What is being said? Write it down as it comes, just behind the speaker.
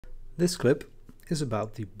This clip is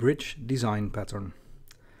about the bridge design pattern.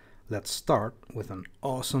 Let's start with an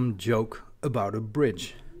awesome joke about a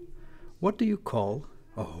bridge. What do you call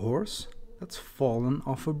a horse that's fallen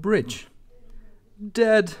off a bridge?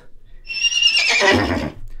 Dead!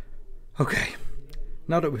 Okay,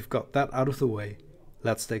 now that we've got that out of the way,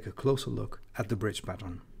 let's take a closer look at the bridge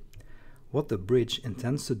pattern. What the bridge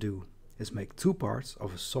intends to do is make two parts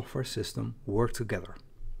of a software system work together.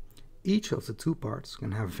 Each of the two parts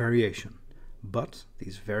can have variation, but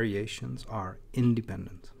these variations are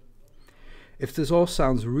independent. If this all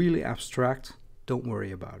sounds really abstract, don't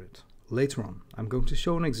worry about it. Later on, I'm going to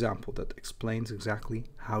show an example that explains exactly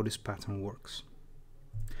how this pattern works.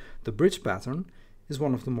 The bridge pattern is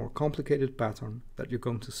one of the more complicated patterns that you're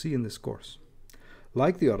going to see in this course.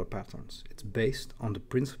 Like the other patterns, it's based on the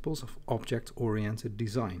principles of object-oriented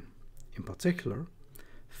design. In particular,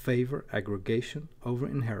 favor aggregation over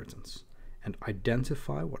inheritance and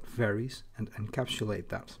identify what varies and encapsulate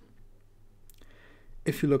that.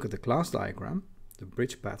 If you look at the class diagram, the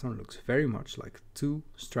bridge pattern looks very much like two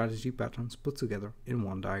strategy patterns put together in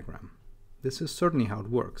one diagram. This is certainly how it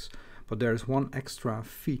works, but there is one extra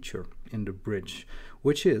feature in the bridge,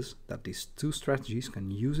 which is that these two strategies can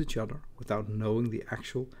use each other without knowing the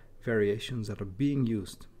actual variations that are being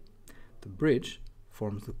used. The bridge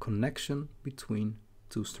forms the connection between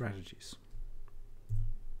two strategies.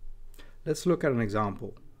 Let's look at an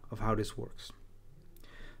example of how this works.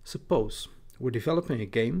 Suppose we're developing a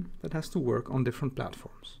game that has to work on different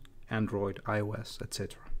platforms, Android, iOS,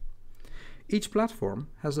 etc. Each platform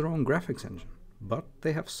has their own graphics engine, but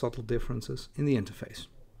they have subtle differences in the interface.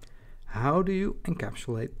 How do you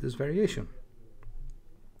encapsulate this variation?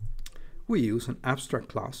 We use an abstract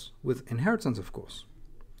class with inheritance, of course.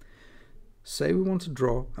 Say we want to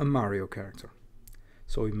draw a Mario character.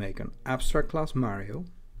 So we make an abstract class Mario,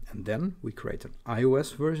 and then we create an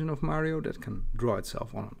iOS version of Mario that can draw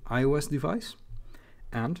itself on an iOS device,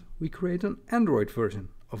 and we create an Android version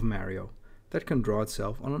of Mario that can draw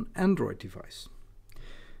itself on an Android device.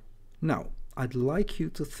 Now, I'd like you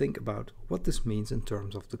to think about what this means in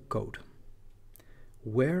terms of the code.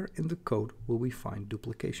 Where in the code will we find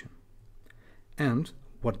duplication? And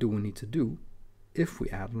what do we need to do if we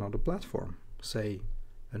add another platform, say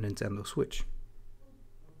a Nintendo Switch?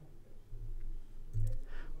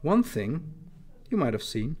 One thing you might have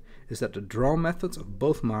seen is that the draw methods of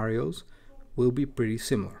both Marios will be pretty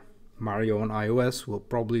similar. Mario on iOS will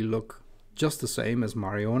probably look just the same as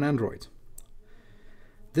Mario on Android.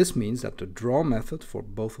 This means that the draw method for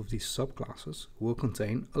both of these subclasses will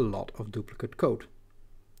contain a lot of duplicate code,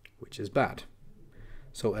 which is bad.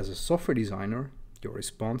 So as a software designer, your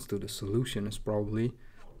response to the solution is probably,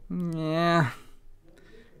 yeah,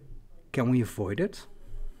 can we avoid it?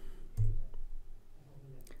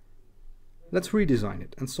 Let's redesign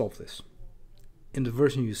it and solve this. In the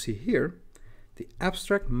version you see here, the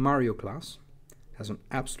abstract Mario class has an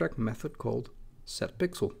abstract method called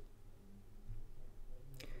setPixel.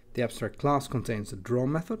 The abstract class contains the draw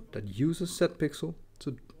method that uses setPixel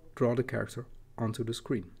to draw the character onto the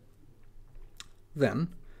screen. Then,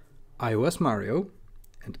 iOS Mario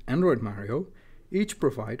and Android Mario each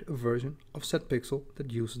provide a version of setPixel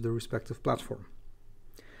that uses the respective platform.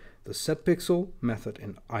 The setPixel method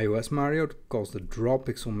in iOS Mario calls the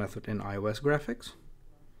drawPixel method in iOS graphics,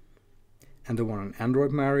 and the one in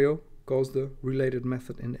Android Mario calls the related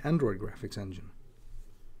method in the Android graphics engine.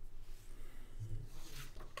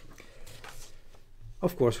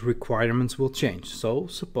 Of course, requirements will change, so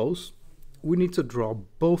suppose we need to draw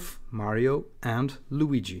both Mario and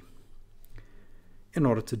Luigi. In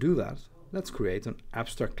order to do that, let's create an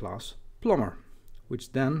abstract class Plumber,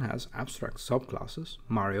 which then has abstract subclasses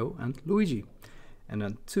Mario and Luigi, and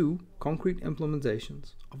then two concrete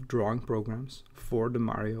implementations of drawing programs for the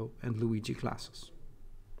Mario and Luigi classes.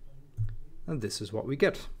 And this is what we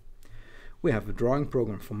get. We have a drawing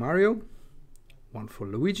program for Mario, one for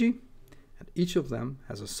Luigi, and each of them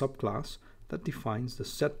has a subclass that defines the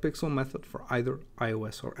setPixel method for either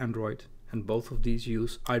iOS or Android, and both of these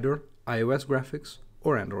use either iOS graphics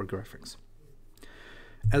or Android graphics.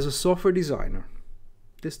 As a software designer,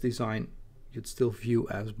 this design you'd still view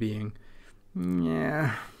as being,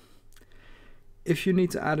 yeah. If you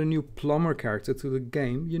need to add a new plumber character to the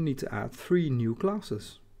game, you need to add 3 new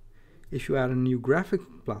classes. If you add a new graphic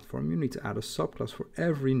platform, you need to add a subclass for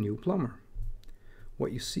every new plumber.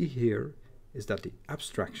 What you see here is that the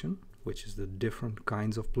abstraction, which is the different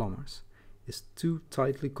kinds of plumbers, is too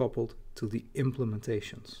tightly coupled to the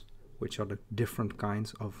implementations, which are the different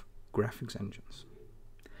kinds of graphics engines.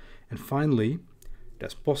 And finally,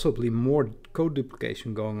 there's possibly more code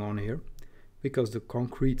duplication going on here, because the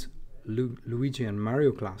concrete Luigi and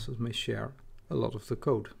Mario classes may share a lot of the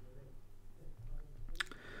code.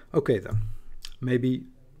 Okay then, maybe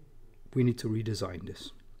we need to redesign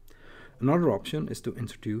this. Another option is to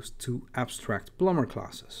introduce 2 abstract plumber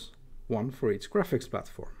classes, one for each graphics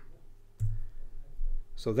platform.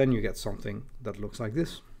 So then you get something that looks like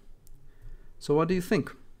this. So what do you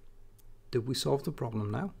think? Did we solve the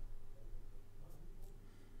problem now?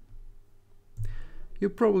 You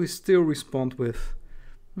probably still respond with,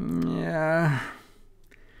 yeah,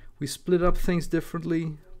 we split up things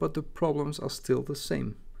differently, but the problems are still the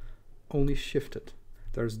same, only shifted.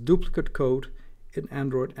 There's duplicate code in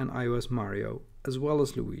Android and iOS Mario, as well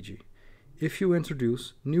as Luigi. If you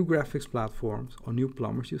introduce new graphics platforms or new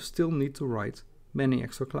plumbers, you still need to write many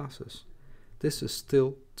extra classes. This is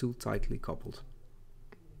still too tightly coupled.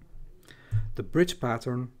 The bridge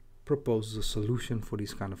pattern proposes a solution for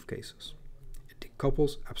these kind of cases. It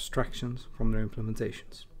decouples abstractions from their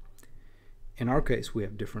implementations. In our case, we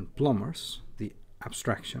have different plumbers, the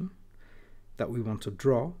abstraction, that we want to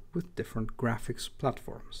draw with different graphics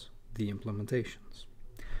platforms, the implementations.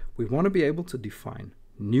 We want to be able to define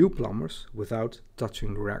new plumbers without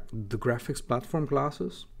touching the graphics platform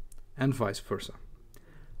classes, and vice versa.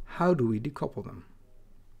 How do we decouple them?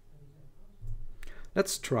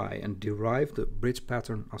 Let's try and derive the bridge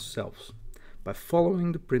pattern ourselves by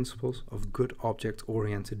following the principles of good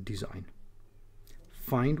object-oriented design.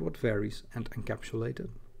 Find what varies and encapsulate it,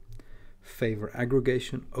 favor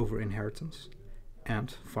aggregation over inheritance,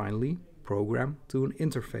 and finally program to an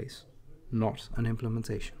interface, not an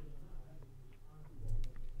implementation.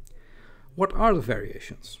 What are the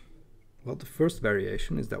variations? Well, the first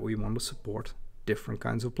variation is that we want to support different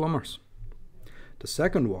kinds of plumbers. The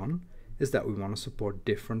second one is that we want to support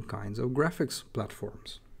different kinds of graphics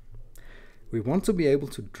platforms. We want to be able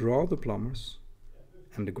to draw the plumbers,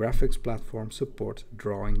 and the graphics platform support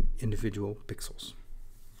drawing individual pixels.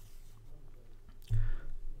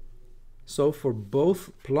 So for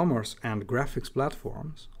both plumbers and graphics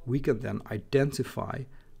platforms, we can then identify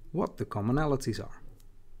what the commonalities are.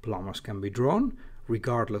 Plumbers can be drawn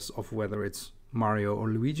regardless of whether it's Mario or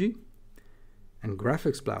Luigi, and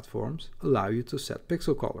graphics platforms allow you to set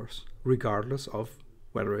pixel colors regardless of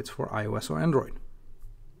whether it's for iOS or Android.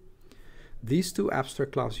 These 2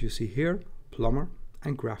 abstract classes you see here, plumber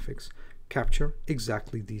and graphics, capture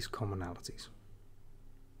exactly these commonalities.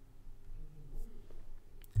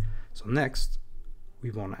 So next, we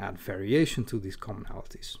want to add variation to these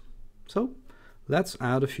commonalities. So let's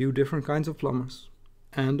add a few different kinds of plumbers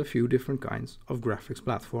and a few different kinds of graphics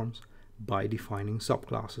platforms by defining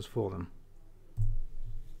subclasses for them.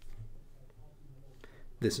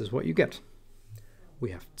 This is what you get.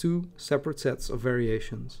 We have 2 separate sets of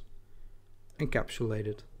variations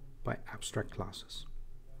encapsulated by abstract classes.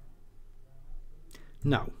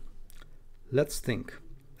 Now, let's think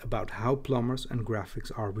about how plumbers and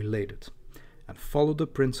graphics are related and follow the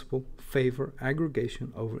principle favor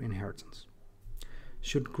aggregation over inheritance.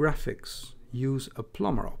 Should graphics use a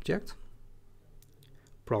plumber object?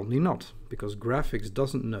 Probably not, because graphics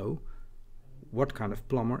doesn't know what kind of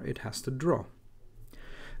plumber it has to draw.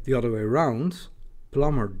 The other way around,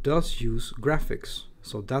 plumber does use graphics,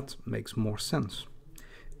 so that makes more sense.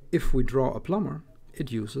 If we draw a plumber,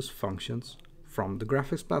 it uses functions from the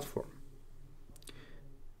graphics platform.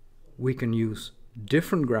 We can use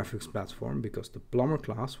different graphics platform because the plumber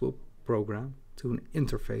class will program to an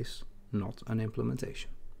interface, not an implementation.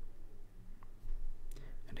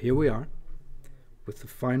 And here we are with the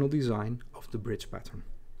final design of the bridge pattern.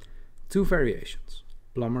 2 variations,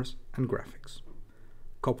 plumbers and graphics,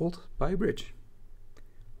 coupled by a bridge,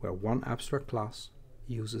 where one abstract class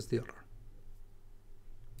uses the other.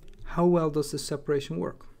 How well does this separation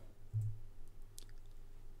work?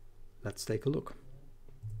 Let's take a look.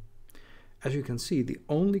 As you can see, the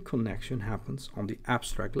only connection happens on the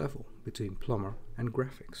abstract level between plumber and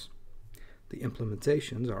graphics. The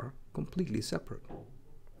implementations are completely separate.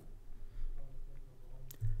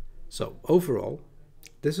 So overall,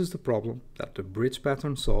 this is the problem that the bridge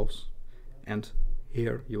pattern solves, and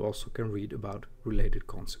here you also can read about related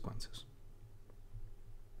consequences.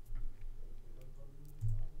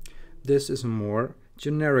 This is a more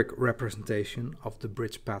generic representation of the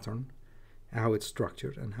bridge pattern, how it's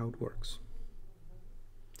structured and how it works.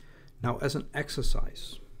 Now, as an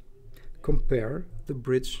exercise, compare the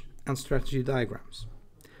bridge and strategy diagrams.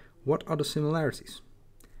 What are the similarities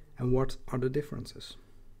and what are the differences?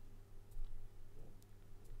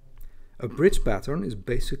 A bridge pattern is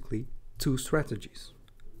basically 2 strategies,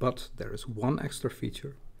 but there is one extra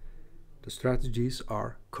feature. The strategies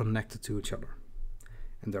are connected to each other,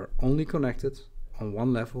 and they're only connected on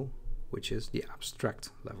one level, which is the abstract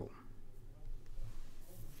level.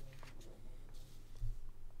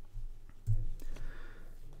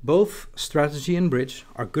 Both strategy and bridge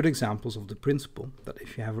are good examples of the principle that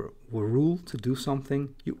if you have a rule to do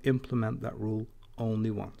something, you implement that rule only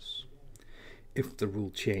once. If the rule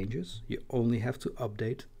changes, you only have to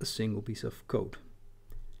update a single piece of code.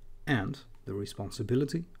 And the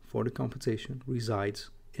responsibility for the computation resides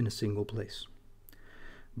in a single place.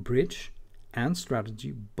 Bridge and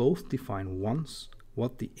strategy both define once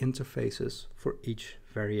what the interface is for each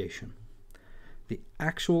variation. The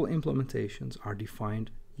actual implementations are defined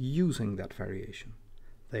using that variation.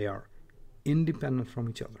 They are independent from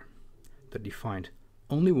each other. They're defined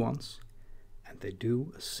only once and they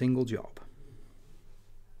do a single job.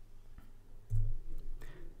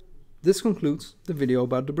 This concludes the video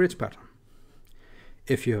about the bridge pattern.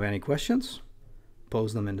 If you have any questions,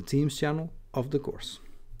 post them in the Teams channel of the course.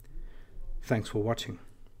 Thanks for watching.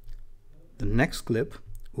 The next clip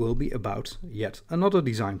will be about yet another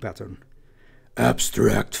design pattern.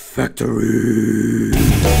 Abstract Factory!